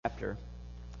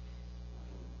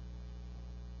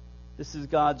This is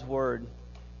God's Word.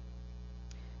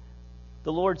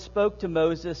 The Lord spoke to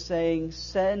Moses, saying,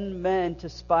 "Send men to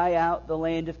spy out the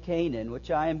land of Canaan,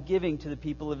 which I am giving to the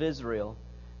people of Israel.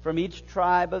 From each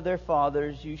tribe of their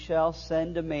fathers you shall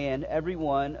send a man, every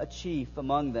one a chief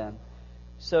among them."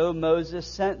 So Moses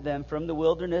sent them from the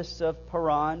wilderness of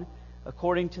Paran,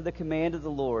 according to the command of the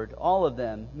Lord, all of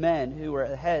them men who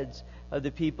were heads of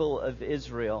the people of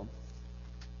Israel.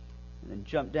 And then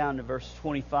jump down to verse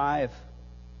 25.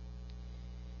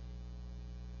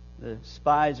 The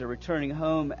spies are returning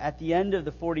home. At the end of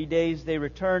the 40 days, they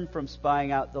returned from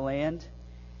spying out the land.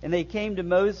 And they came to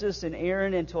Moses and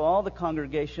Aaron and to all the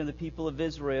congregation of the people of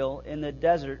Israel in the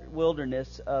desert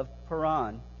wilderness of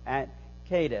Paran at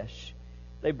Kadesh.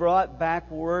 They brought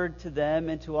back word to them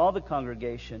and to all the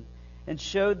congregation and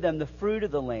showed them the fruit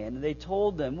of the land. And they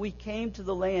told them, "We came to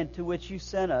the land to which you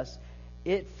sent us.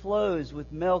 It flows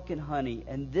with milk and honey,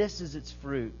 and this is its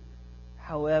fruit.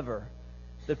 However,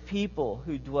 the people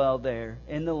who dwell there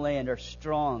in the land are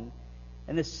strong,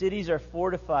 and the cities are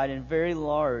fortified and very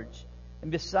large. And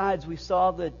besides, we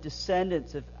saw the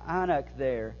descendants of Anak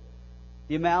there.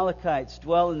 The Amalekites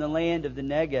dwell in the land of the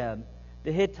Negeb.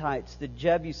 The Hittites, the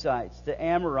Jebusites, the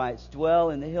Amorites dwell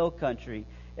in the hill country,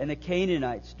 and the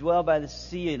Canaanites dwell by the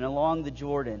sea and along the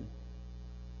Jordan."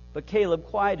 But Caleb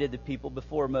quieted the people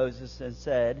before Moses and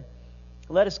said,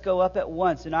 "Let us go up at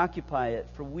once and occupy it,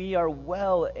 for we are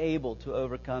well able to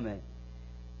overcome it."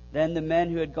 Then the men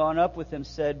who had gone up with him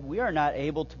said, "We are not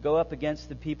able to go up against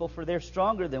the people, for they're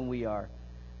stronger than we are."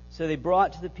 So they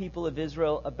brought to the people of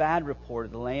Israel a bad report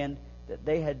of the land that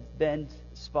they had been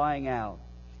spying out,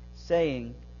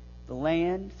 saying, "The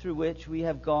land through which we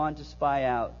have gone to spy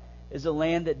out is a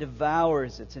land that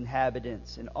devours its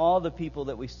inhabitants, and all the people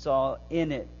that we saw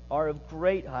in it are of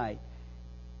great height.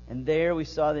 And there we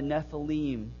saw the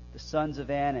Nephilim, the sons of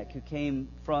Anak, who came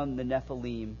from the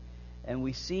Nephilim. And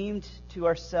we seemed to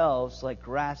ourselves like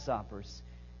grasshoppers,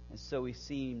 and so we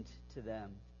seemed to them."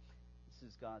 This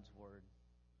is God's Word.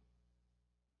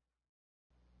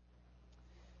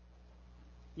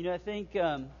 I think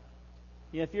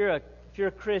if you're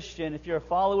a Christian, if you're a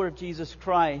follower of Jesus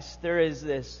Christ, there is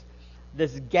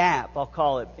this gap, I'll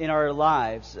call it, in our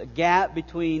lives. A gap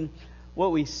between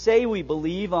what we say we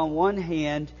believe on one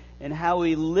hand and how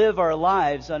we live our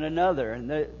lives on another. And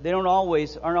they aren't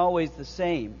always the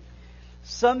same.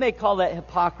 Some may call that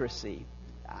hypocrisy.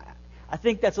 I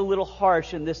think that's a little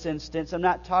harsh in this instance. I'm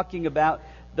not talking about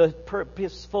the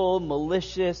purposeful,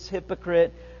 malicious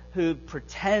hypocrite who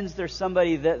pretends they're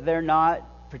somebody that they're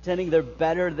not, pretending they're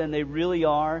better than they really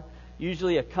are,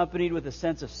 usually accompanied with a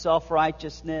sense of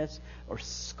self-righteousness or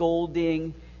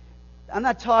scolding. I'm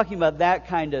not talking about that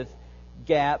kind of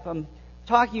gap. I'm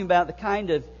talking about the kind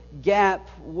of gap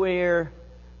where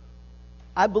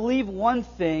I believe one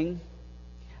thing.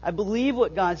 I believe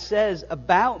what God says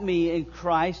about me in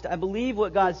Christ. I believe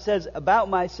what God says about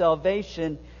my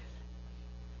salvation.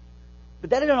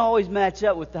 But that doesn't always match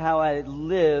up with how I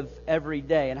live every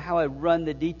day and how I run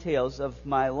the details of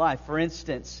my life. For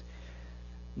instance,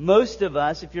 most of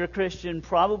us, if you're a Christian,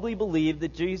 probably believe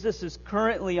that Jesus is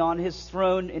currently on His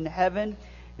throne in heaven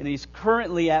and He's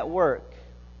currently at work.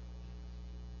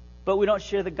 But we don't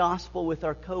share the gospel with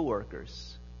our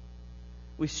coworkers.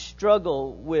 We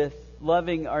struggle with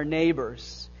loving our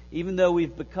neighbors, even though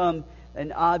we've become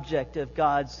an object of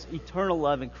God's eternal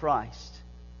love in Christ.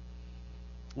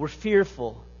 We're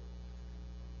fearful.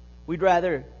 We'd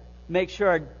rather make sure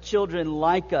our children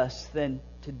like us than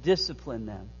to discipline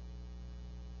them.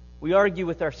 We argue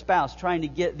with our spouse, trying to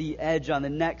get the edge on the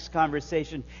next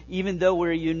conversation, even though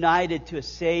we're united to a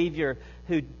Savior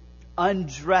who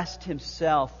undressed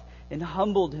Himself and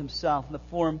humbled Himself in the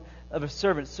form of a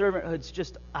servant. Servanthood's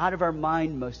just out of our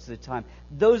mind most of the time.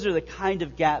 Those are the kind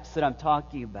of gaps that I'm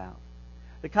talking about.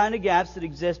 The kind of gaps that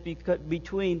exist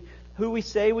between who we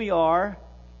say we are,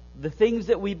 the things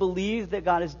that we believe that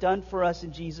God has done for us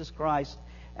in Jesus Christ,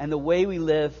 and the way we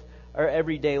live our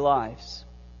everyday lives.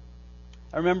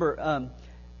 I remember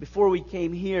before we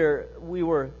came here, we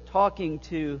were talking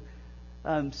to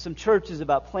some churches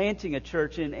about planting a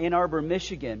church in Ann Arbor,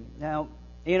 Michigan. Now,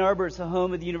 Ann Arbor is the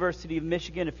home of the University of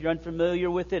Michigan. If you're unfamiliar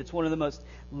with it, it's one of the most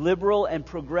liberal and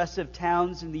progressive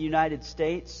towns in the United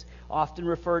States, often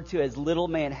referred to as Little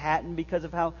Manhattan because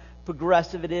of how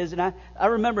progressive it is. And I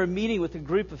remember meeting with a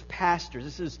group of pastors.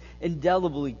 This is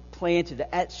indelibly planted,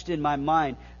 etched in my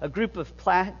mind. A group of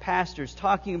pastors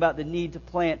talking about the need to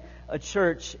plant a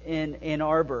church in Ann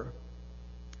Arbor.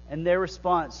 And their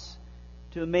response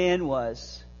to a man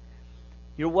was,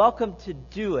 "You're welcome to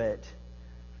do it,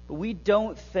 but we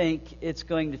don't think it's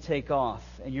going to take off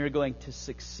and you're going to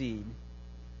succeed."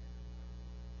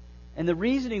 And the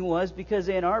reasoning was because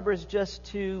Ann Arbor is just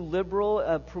too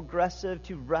liberal, progressive,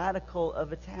 too radical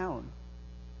of a town.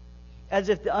 As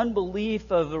if the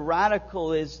unbelief of a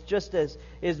radical is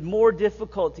more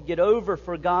difficult to get over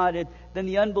for God than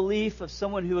the unbelief of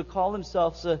someone who would call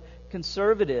themselves a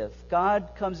conservative.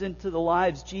 God comes into the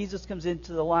lives, Jesus comes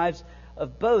into the lives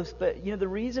of both. But the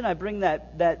reason I bring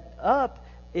that up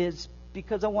is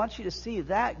because I want you to see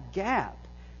that gap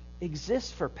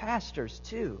exists for pastors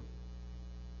too.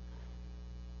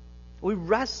 We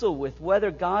wrestle with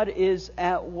whether God is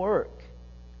at work.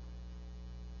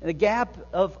 And the gap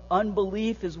of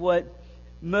unbelief is what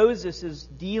Moses is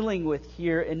dealing with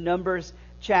here in Numbers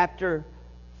chapter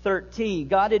 13.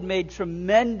 God had made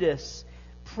tremendous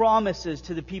promises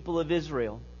to the people of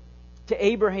Israel, to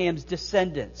Abraham's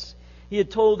descendants. He had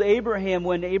told Abraham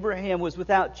when Abraham was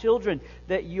without children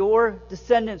that your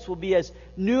descendants will be as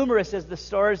numerous as the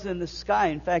stars in the sky.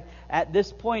 In fact, at this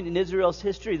point in Israel's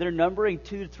history, they're numbering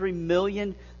 2 to 3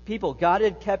 million people. God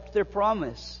had kept their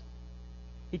promise.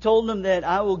 He told them that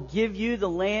I will give you the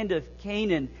land of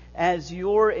Canaan as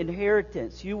your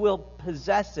inheritance. You will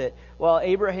possess it, while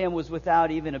Abraham was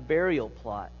without even a burial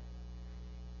plot.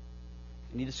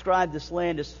 And he described this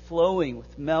land as flowing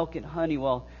with milk and honey,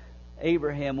 while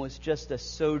Abraham was just a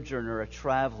sojourner, a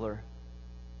traveler.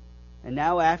 And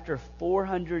now, after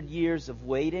 400 years of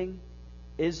waiting,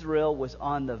 Israel was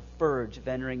on the verge of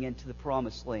entering into the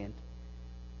promised land.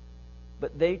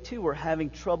 But they too were having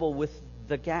trouble with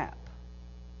the gap.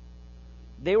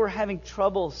 They were having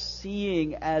trouble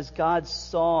seeing as God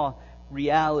saw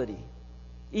reality.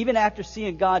 Even after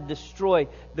seeing God destroy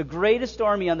the greatest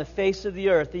army on the face of the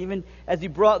earth, even as He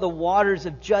brought the waters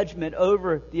of judgment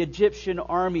over the Egyptian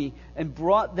army and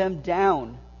brought them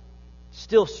down,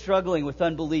 still struggling with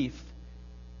unbelief.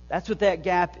 That's what that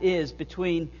gap is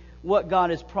between what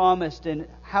God has promised and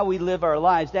how we live our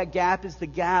lives. That gap is the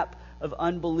gap of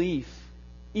unbelief.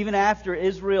 Even after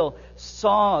Israel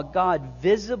saw God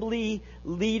visibly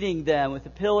leading them with a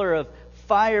pillar of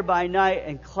fire by night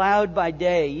and cloud by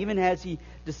day, even as He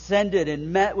descended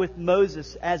and met with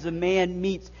Moses as a man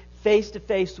meets face to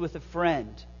face with a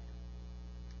friend,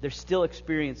 they're still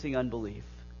experiencing unbelief.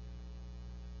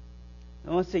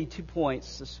 I want to say 2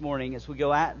 points this morning as we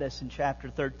go at this in chapter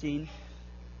 13.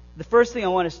 The first thing I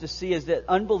want us to see is that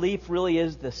unbelief really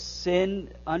is the sin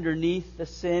underneath the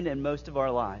sin in most of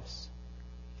our lives.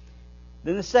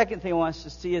 Then the second thing I want us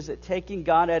to see is that taking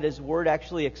God at His word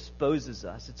actually exposes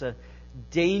us. It's a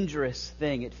dangerous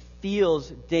thing. It feels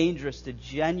dangerous to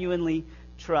genuinely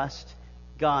trust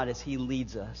God as He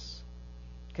leads us.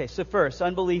 Okay, so first,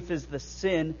 unbelief is the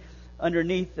sin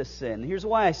underneath the sin. Here's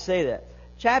why I say that.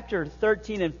 Chapter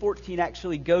 13 and 14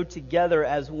 actually go together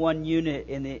as one unit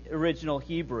in the original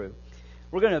Hebrew.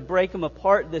 We're going to break them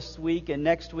apart this week and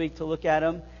next week to look at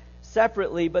them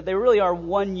separately, but they really are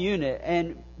one unit.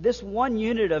 And this one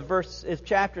unit of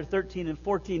chapter 13 and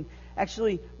 14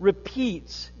 actually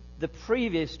repeats the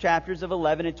previous chapters of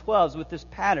 11 and 12 with this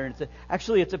pattern.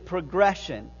 It's a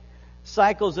progression.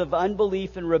 Cycles of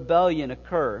unbelief and rebellion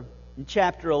occur. In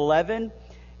chapter 11,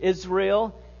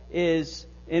 Israel is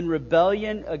in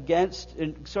rebellion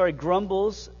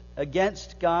grumbles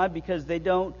against God because they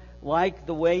don't like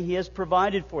the way He has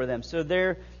provided for them. So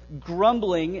their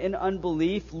grumbling and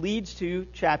unbelief leads to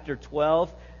chapter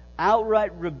 12,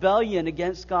 outright rebellion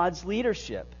against God's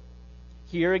leadership.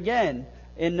 Here again,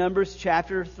 in Numbers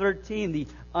chapter 13, the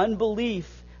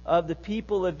unbelief of the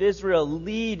people of Israel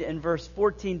lead in verse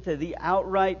 14 to the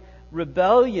outright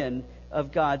rebellion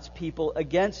of God's people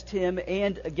against Him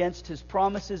and against His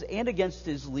promises and against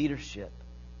His leadership.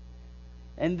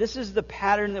 And this is the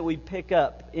pattern that we pick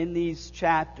up in these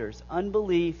chapters.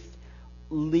 Unbelief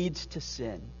leads to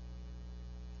sin.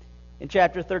 In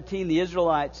chapter 13, the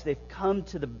Israelites, they've come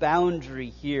to the boundary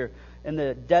here in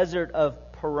the desert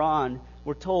of Paran.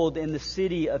 We're told in the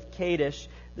city of Kadesh.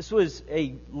 This was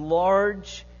a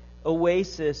large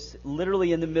oasis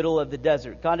literally in the middle of the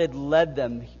desert. God had led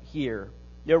them here.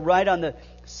 They're right on the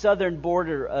southern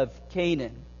border of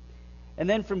Canaan. And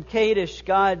then from Kadesh,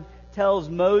 God tells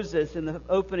Moses in the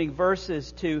opening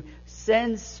verses to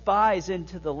send spies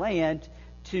into the land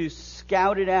to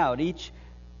scout it out. Each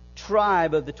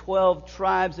tribe of the 12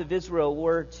 tribes of Israel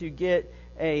were to get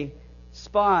a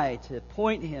spy to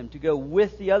point him to go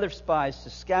with the other spies to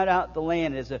scout out the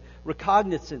land as a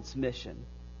reconnaissance mission.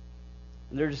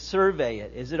 And they're to survey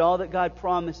it. Is it all that God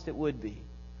promised it would be?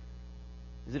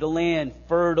 Is it a land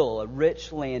fertile, a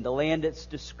rich land, a land that's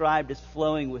described as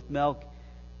flowing with milk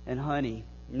and honey?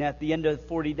 And at the end of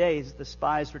 40 days, the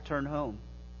spies return home.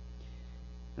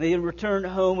 And they return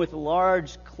home with a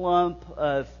large clump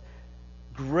of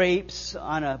grapes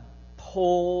on a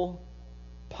pole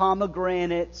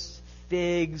pomegranates,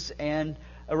 figs, and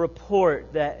a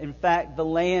report that, in fact, the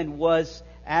land was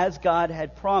as God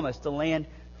had promised, a land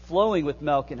flowing with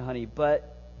milk and honey. But,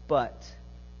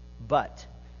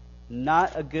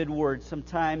 not a good word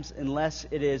sometimes unless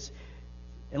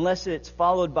it's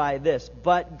followed by this.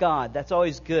 But God. That's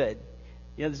always good.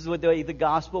 This is what the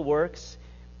gospel works.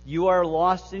 You are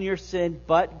lost in your sin,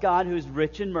 but God, who is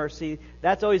rich in mercy.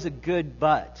 That's always a good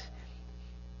but.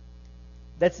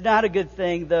 That's not a good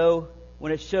thing, though,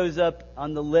 when it shows up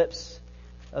on the lips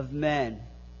of men.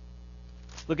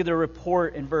 Look at the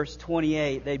report in verse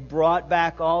 28. They brought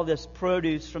back all this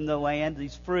produce from the land,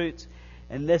 these fruits,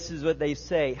 and this is what they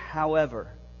say. However,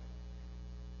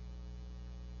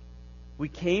 we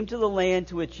came to the land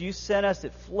to which you sent us.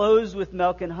 It flows with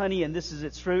milk and honey, and this is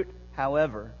its fruit.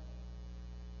 However,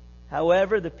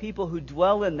 the people who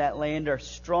dwell in that land are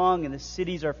strong, and the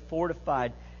cities are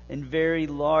fortified and very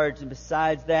large. And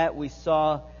besides that, we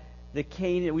saw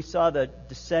the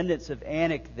descendants of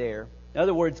Anak there. In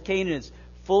other words, Canaan is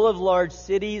full of large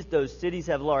cities. Those cities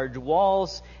have large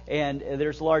walls, and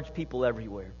there's large people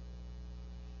everywhere.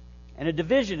 And a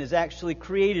division is actually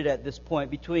created at this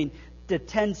point between the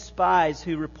 10 spies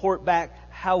who report back,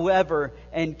 however,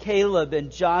 and Caleb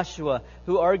and Joshua,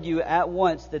 who argue at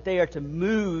once that they are to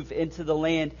move into the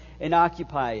land and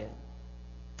occupy it.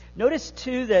 Notice,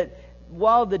 too, that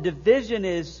while the division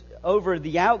is over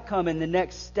the outcome and the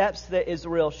next steps that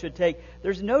Israel should take,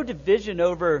 there's no division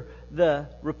over the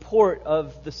report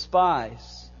of the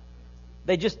spies.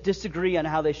 They just disagree on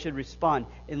how they should respond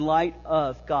in light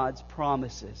of God's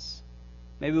promises.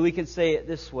 Maybe we can say it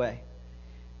this way.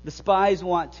 The spies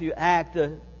want to act,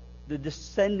 the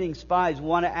descending spies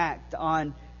want to act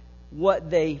on what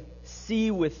they see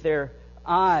with their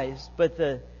eyes, but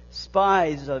the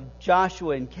spies of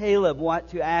Joshua and Caleb want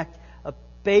to act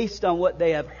based on what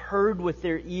they have heard with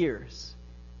their ears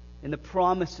in the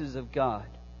promises of God.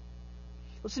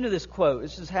 Listen to this quote.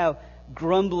 This is how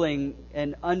grumbling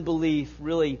and unbelief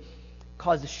really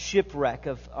cause a shipwreck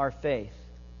of our faith.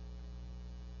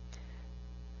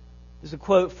 There's a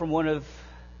quote from one of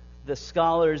the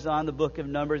scholars on the book of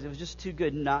Numbers. It was just too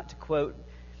good not to quote.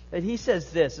 And he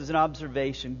says this as an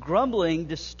observation: grumbling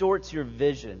distorts your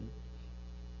vision.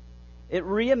 It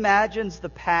reimagines the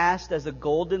past as a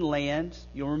golden land.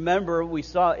 You'll remember we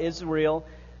saw Israel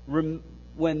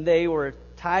when they were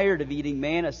tired of eating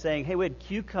manna saying, hey, we had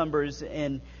cucumbers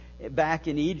back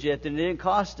in Egypt and it didn't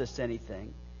cost us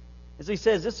anything. As he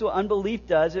says, this is what unbelief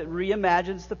does. It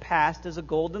reimagines the past as a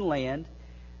golden land.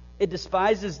 It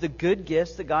despises the good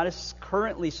gifts that God has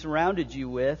currently surrounded you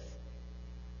with.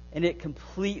 And it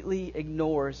completely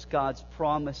ignores God's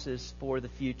promises for the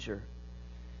future.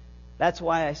 That's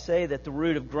why I say that the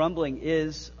root of grumbling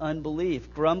is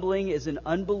unbelief. Grumbling is an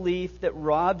unbelief that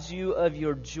robs you of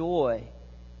your joy.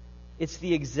 It's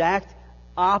the exact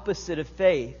opposite of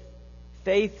faith.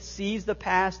 Faith sees the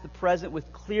past, the present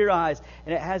with clear eyes,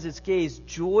 and it has its gaze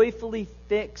joyfully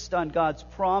fixed on God's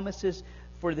promises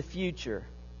for the future.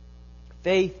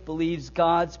 Faith believes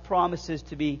God's promises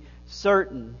to be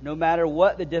certain, no matter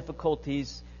what the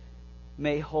difficulties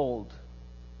may hold.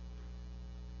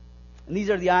 And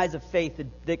these are the eyes of faith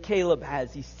that Caleb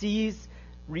has. He sees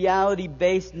reality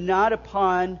based not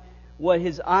upon what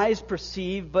his eyes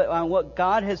perceive, but on what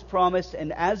God has promised.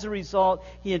 And as a result,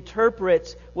 he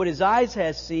interprets what his eyes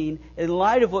has seen in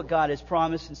light of what God has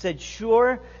promised and said,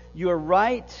 sure, you are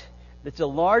right. It's a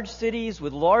large cities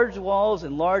with large walls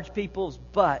and large peoples,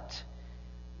 but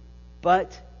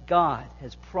God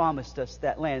has promised us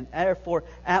that land. Therefore,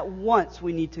 at once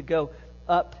we need to go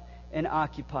up and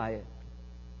occupy it.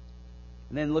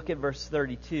 And then look at verse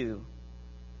 32.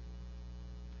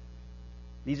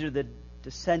 These are the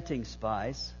dissenting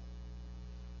spies.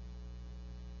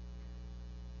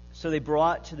 So they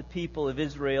brought to the people of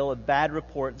Israel a bad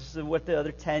report. This is what the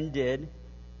other 10 did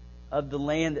of the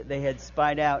land that they had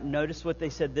spied out. Notice what they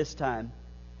said this time.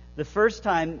 The first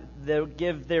time they'll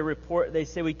give their report, they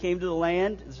say, we came to the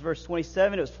land. This is verse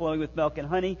 27. It was flowing with milk and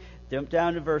honey. Jump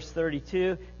down to verse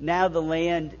 32. Now the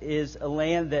land is a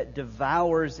land that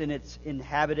devours in its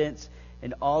inhabitants,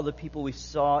 and all the people we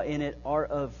saw in it are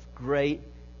of great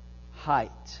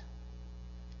height.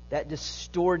 That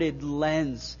distorted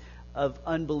lens of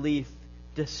unbelief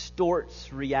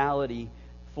distorts reality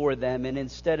for them. And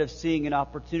instead of seeing an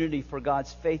opportunity for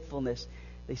God's faithfulness,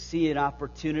 they see an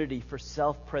opportunity for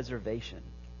self-preservation.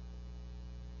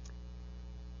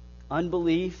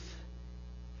 Unbelief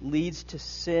leads to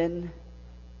sin,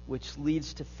 which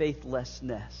leads to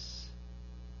faithlessness.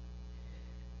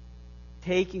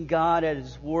 Taking God at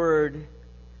His word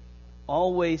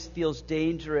always feels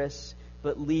dangerous,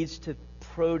 but leads to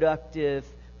productive,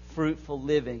 fruitful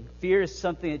living. Fear is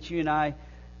something that you and I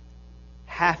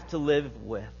have to live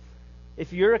with.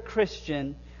 If you're a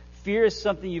Christian, fear is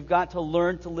something you've got to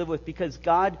learn to live with, because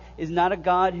God is not a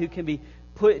God who can be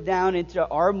put down into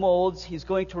our molds. He's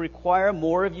going to require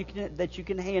more of you that you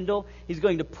can handle. He's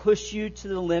going to push you to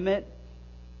the limit.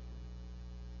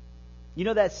 You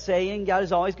know that saying, God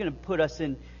is always going to put us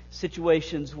in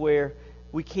situations where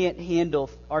we can't handle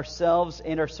ourselves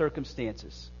and our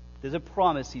circumstances. There's a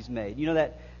promise He's made. You know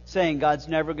that saying, God's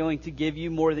never going to give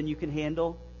you more than you can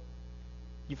handle?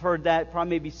 You've heard that, probably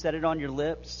maybe said it on your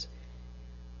lips.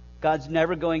 God's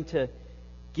never going to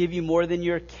give you more than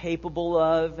you're capable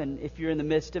of. And if you're in the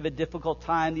midst of a difficult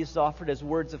time, these are offered as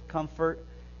words of comfort.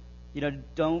 You know,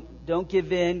 don't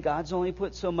give in. God's only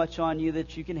put so much on you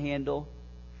that you can handle.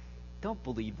 Don't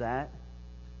believe that.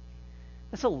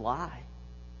 That's a lie.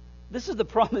 This is the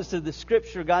promise of the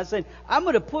Scripture. God's saying, I'm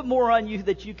going to put more on you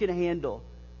that you can handle,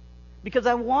 because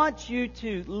I want you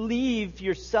to leave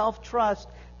your self-trust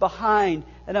behind,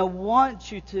 and I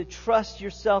want you to trust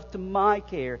yourself to my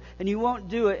care. And you won't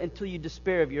do it until you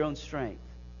despair of your own strength.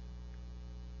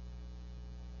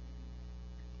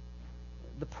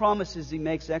 The promises He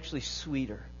makes are actually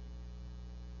sweeter.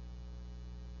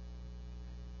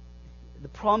 The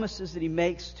promises that He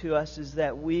makes to us is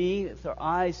that we, with our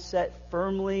eyes set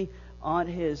firmly on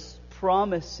His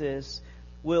promises,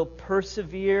 will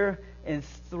persevere and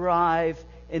thrive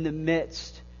in the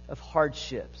midst of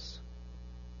hardships.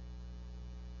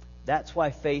 That's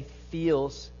why faith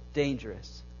feels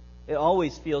dangerous. It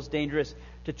always feels dangerous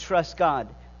to trust God,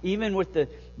 even with the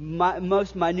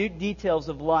most minute details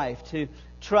of life, to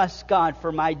trust God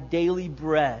for my daily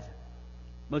bread,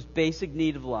 most basic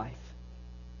need of life.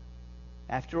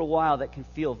 After a while, that can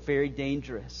feel very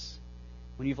dangerous.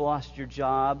 When you've lost your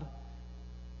job,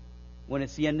 when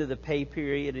it's the end of the pay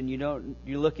period and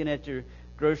you're looking at your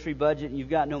grocery budget and you've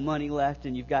got no money left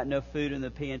and you've got no food in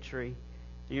the pantry,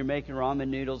 and you're making ramen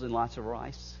noodles and lots of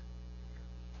rice.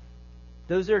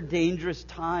 Those are dangerous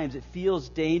times. It feels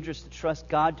dangerous to trust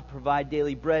God to provide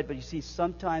daily bread. But you see,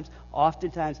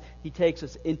 oftentimes, He takes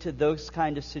us into those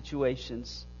kind of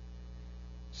situations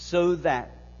so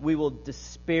that we will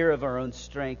despair of our own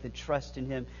strength and trust in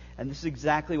Him. And this is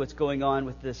exactly what's going on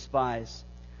with the spies.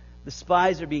 The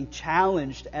spies are being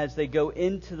challenged as they go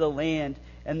into the land,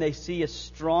 and they see a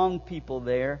strong people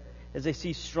there, as they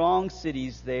see strong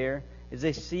cities there, as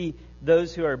they see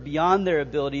those who are beyond their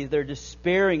ability. They're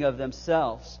despairing of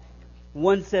themselves.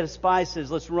 One set of spies says,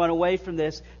 let's run away from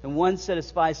this. And one set of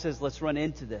spies says, let's run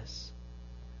into this.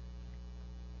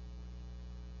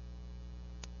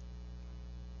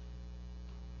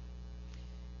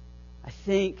 I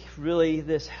think really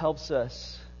this helps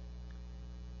us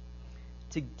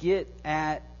to get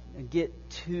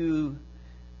to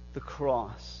the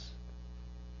cross.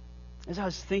 As I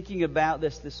was thinking about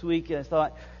this week, I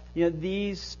thought,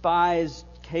 these spies,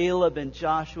 Caleb and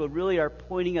Joshua, really are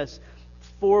pointing us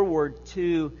forward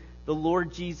to the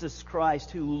Lord Jesus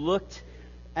Christ, who looked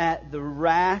at the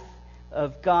wrath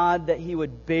of God that He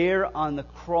would bear on the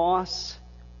cross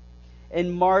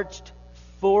and marched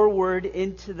forward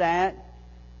into that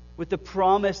with the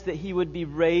promise that He would be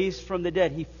raised from the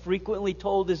dead. He frequently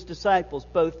told His disciples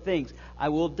both things. I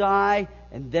will die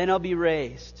and then I'll be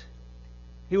raised.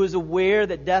 He was aware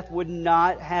that death would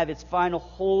not have its final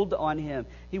hold on Him.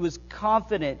 He was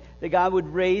confident that God would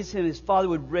raise Him, His Father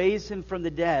would raise Him from the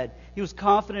dead. He was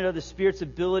confident of the Spirit's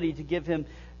ability to give Him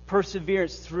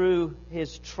perseverance through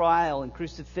His trial and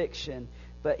crucifixion.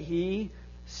 But He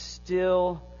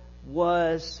still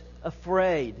was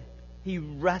afraid. He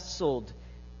wrestled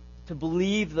to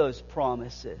believe those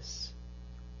promises.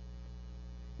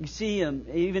 You see Him,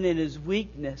 even in His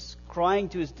weakness, crying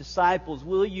to His disciples,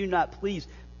 will you not please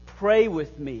pray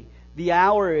with me? The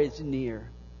hour is near.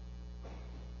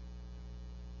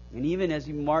 And even as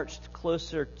He marched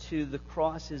closer to the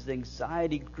cross, His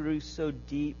anxiety grew so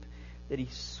deep that He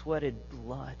sweated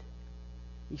blood.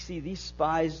 You see, these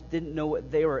spies didn't know what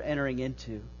they were entering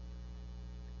into.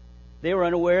 They were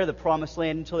unaware of the promised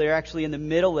land until they were actually in the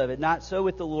middle of it. Not so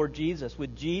with the Lord Jesus.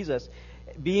 With Jesus,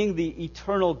 being the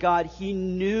eternal God, He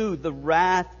knew the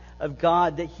wrath of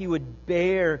God that He would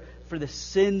bear for the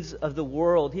sins of the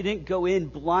world. He didn't go in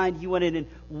blind. He went in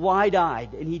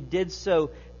wide-eyed. And He did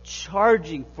so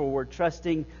charging forward,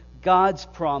 trusting God's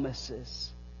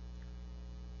promises.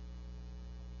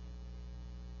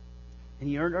 And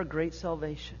He earned our great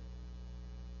salvation.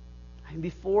 And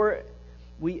before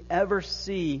we ever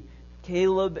see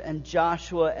Caleb and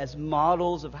Joshua as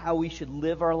models of how we should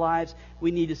live our lives,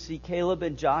 we need to see Caleb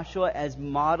and Joshua as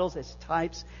models, as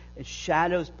types, as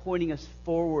shadows pointing us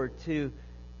forward to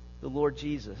the Lord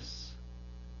Jesus.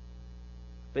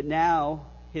 But now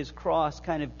His cross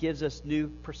kind of gives us new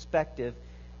perspective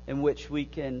in which we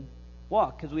can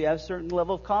walk, because we have a certain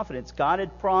level of confidence. God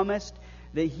had promised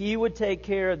that He would take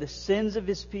care of the sins of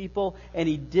His people, and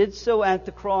He did so at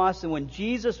the cross. And when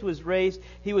Jesus was raised,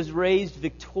 He was raised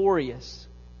victorious,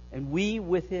 and we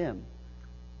with Him.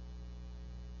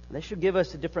 That should give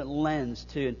us a different lens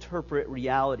to interpret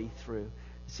reality through,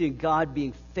 seeing God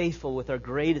being faithful with our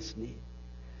greatest need.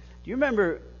 Do you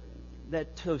remember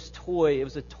those toy? It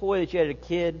was a toy that you had as a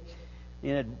kid.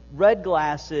 It had red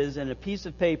glasses and a piece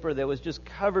of paper that was just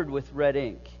covered with red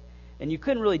ink. And you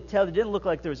couldn't really tell. It didn't look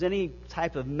like there was any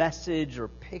type of message or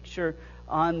picture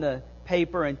on the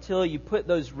paper until you put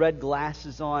those red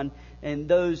glasses on. And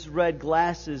those red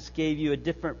glasses gave you a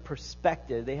different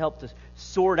perspective. They helped us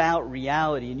sort out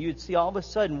reality. And you'd see all of a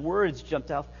sudden words jumped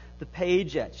off the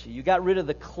page at you. You got rid of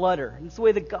the clutter. And it's the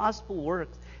way the gospel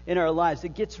works in our lives.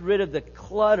 It gets rid of the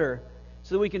clutter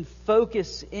so that we can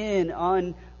focus in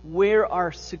on where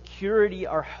our security,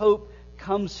 our hope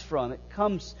comes from. It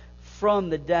comes from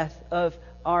the death of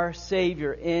our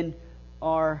Savior in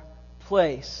our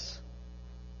place.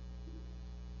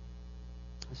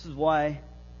 This is why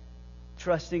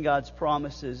trusting God's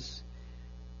promises,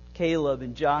 Caleb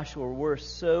and Joshua were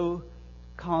so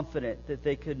confident that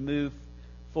they could move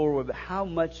forward. But how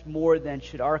much more then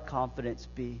should our confidence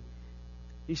be?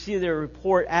 You see their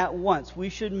report at once. We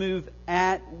should move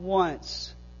at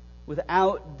once,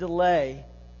 without delay.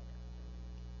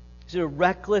 It's a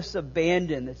reckless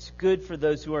abandon that's good for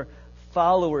those who are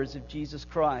followers of Jesus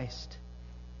Christ.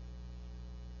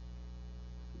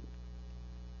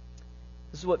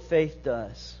 This is what faith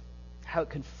does. How it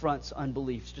confronts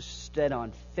unbelief. It's just dead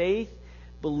on. Faith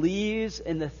believes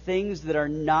in the things that are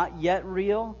not yet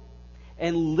real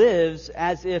and lives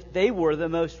as if they were the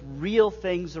most real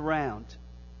things around.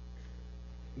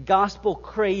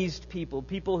 Gospel-crazed people,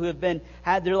 people who have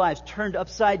had their lives turned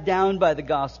upside down by the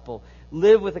gospel,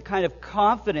 live with a kind of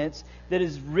confidence that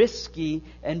is risky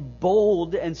and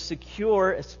bold and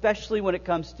secure, especially when it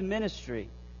comes to ministry.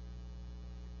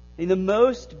 And the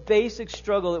most basic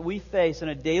struggle that we face on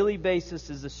a daily basis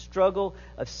is the struggle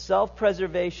of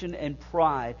self-preservation and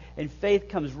pride. And faith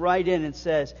comes right in and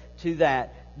says to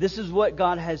that, this is what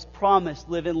God has promised,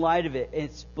 live in light of it.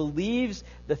 It believes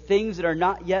the things that are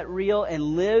not yet real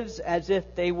and lives as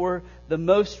if they were the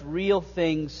most real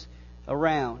things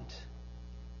around.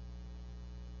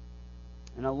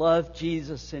 And I love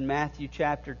Jesus in Matthew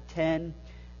chapter 10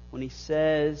 when He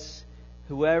says,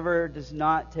 whoever does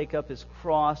not take up his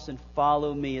cross and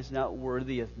follow me is not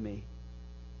worthy of me.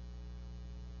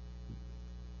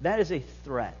 That is a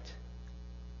threat.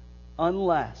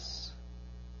 Unless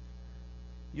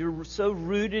you're so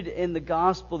rooted in the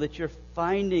gospel that you're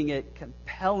finding it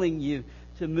compelling you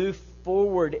to move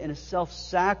forward in a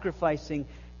self-sacrificing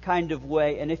kind of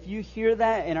way. And if you hear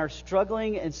that and are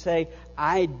struggling and say,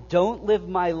 I don't live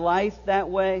my life that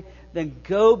way, then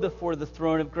go before the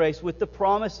throne of grace with the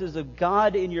promises of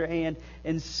God in your hand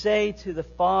and say to the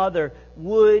Father,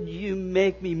 would you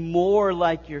make me more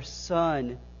like your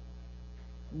Son,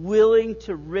 willing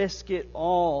to risk it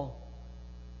all?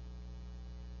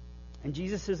 And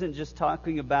Jesus isn't just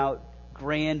talking about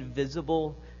grand,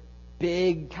 visible,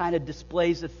 big kind of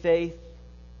displays of faith.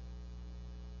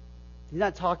 He's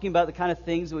not talking about the kind of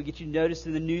things that would get you noticed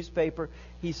in the newspaper.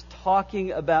 He's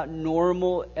talking about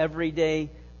normal, everyday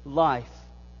life.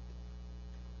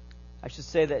 I should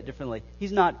say that differently.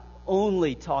 He's not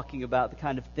only talking about the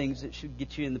kind of things that should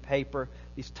get you in the paper.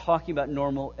 He's talking about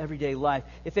normal, everyday life.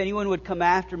 If anyone would come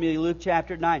after me, Luke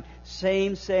chapter 9,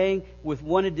 same saying with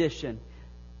one addition.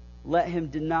 Let him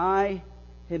deny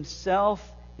himself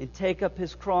and take up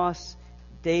his cross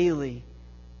daily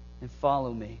and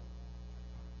follow me.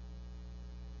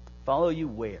 Follow you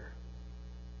where?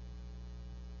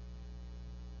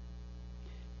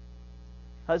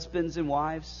 Husbands and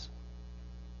wives,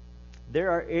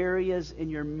 there are areas in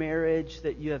your marriage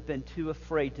that you have been too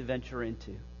afraid to venture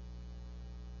into.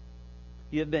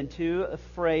 You have been too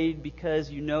afraid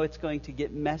because you know it's going to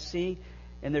get messy,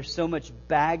 and there's so much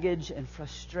baggage and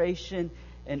frustration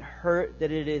and hurt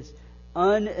that it is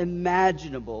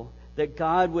unimaginable that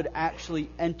God would actually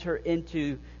enter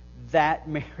into that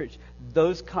marriage,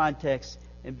 those contexts,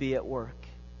 and be at work.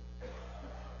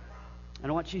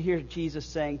 And I want you to hear Jesus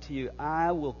saying to you,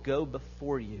 I will go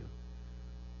before you.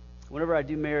 Whenever I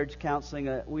do marriage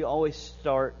counseling, we always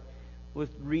start with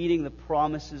reading the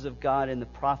promises of God in the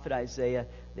prophet Isaiah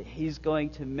that He's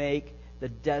going to make the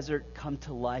desert come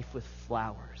to life with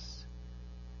flowers.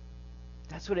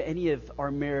 That's what any of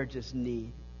our marriages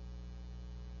need.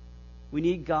 We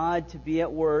need God to be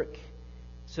at work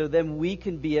so then we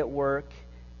can be at work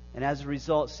And as a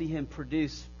result, see Him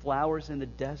produce flowers in the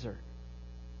desert.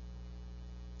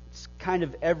 It's kind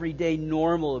of everyday,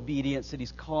 normal obedience that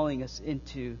He's calling us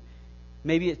into.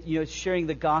 Maybe it's sharing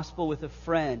the gospel with a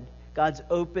friend. God's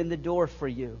opened the door for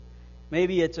you.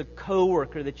 Maybe it's a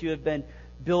coworker that you have been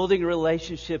building a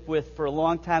relationship with for a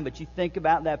long time, but you think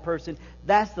about that person.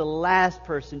 That's the last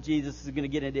person Jesus is going to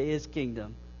get into His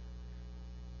kingdom.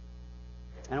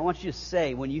 And I want you to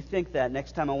say, when you think that,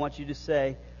 next time I want you to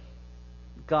say,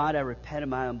 God, I repent of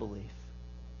my unbelief.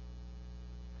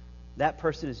 That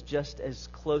person is just as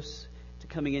close to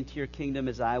coming into your kingdom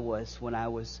as I was when I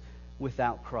was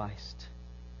without Christ.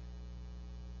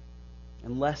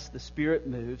 Unless the Spirit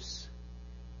moves,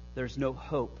 there's no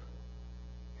hope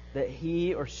that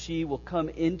he or she will come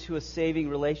into a saving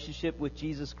relationship with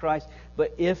Jesus Christ.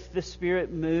 But if the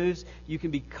Spirit moves, you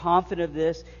can be confident of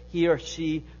this, he or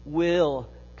she will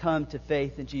come to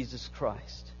faith in Jesus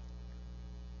Christ.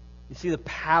 You see the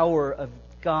power of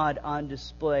God on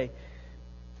display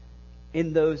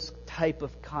in those type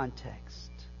of contexts.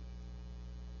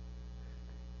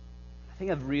 I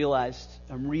think I'm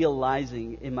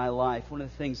realizing in my life, one of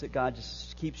the things that God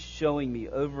just keeps showing me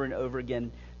over and over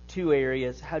again, two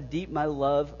areas: how deep my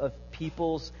love of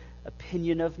people's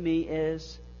opinion of me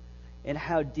is, and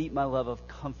how deep my love of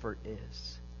comfort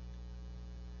is.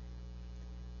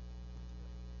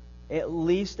 At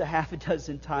least a half a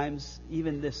dozen times,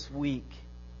 even this week,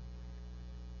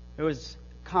 there was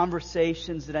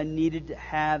conversations that I needed to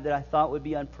have that I thought would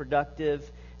be unproductive,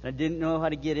 and I didn't know how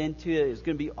to get into it. It was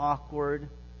going to be awkward.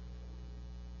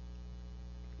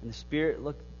 And the Spirit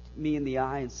looked me in the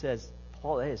eye and says,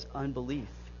 Paul, that is unbelief.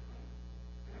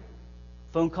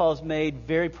 Phone calls made,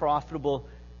 very profitable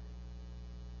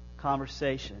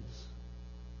conversations.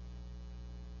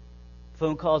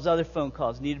 Phone calls, other phone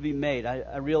calls needed to be made.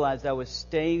 I realized I was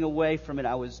staying away from it.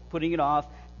 I was putting it off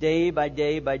day by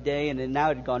day by day, and then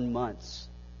now it had gone months.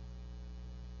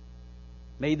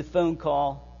 Made the phone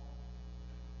call,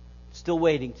 still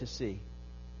waiting to see.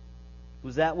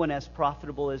 Was that one as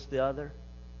profitable as the other?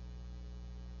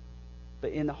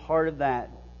 But in the heart of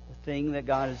that, the thing that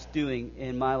God is doing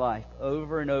in my life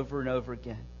over and over and over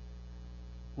again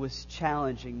was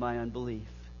challenging my unbelief,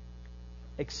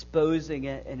 exposing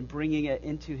it and bringing it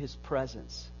into His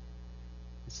presence,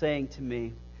 and saying to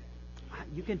me,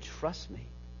 you can trust me.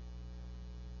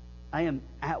 I am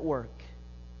at work.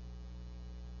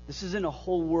 This isn't a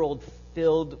whole world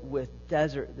filled with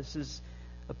desert. This is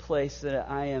a place that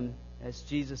I am, as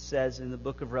Jesus says in the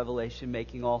book of Revelation,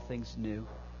 making all things new.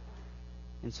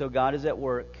 And so God is at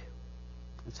work.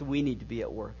 And so we need to be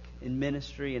at work in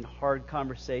ministry, in hard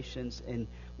conversations, in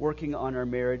working on our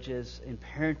marriages, in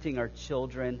parenting our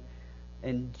children,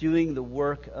 and doing the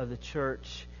work of the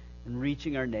church and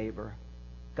reaching our neighbor.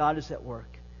 God is at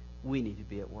work. We need to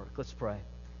be at work. Let's pray.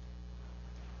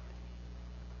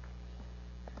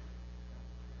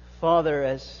 Father,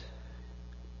 as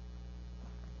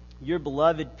your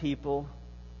beloved people,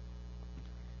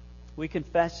 we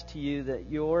confess to you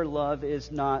that your love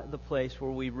is not the place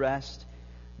where we rest.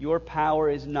 Your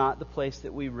power is not the place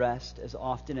that we rest as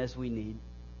often as we need.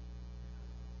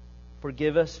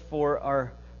 Forgive us for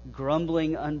our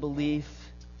grumbling unbelief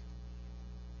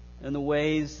and the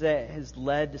ways that has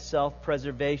led to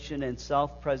self-preservation, and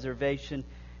self-preservation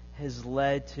has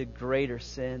led to greater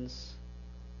sins.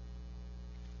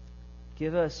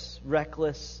 Give us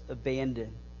reckless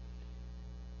abandon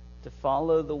to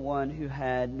follow the one who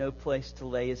had no place to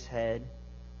lay his head,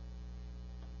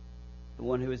 the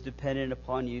one who was dependent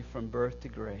upon you from birth to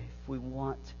grave. We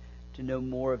want to know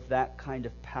more of that kind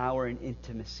of power and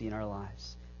intimacy in our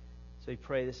lives. So we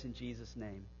pray this in Jesus'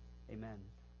 name. Amen.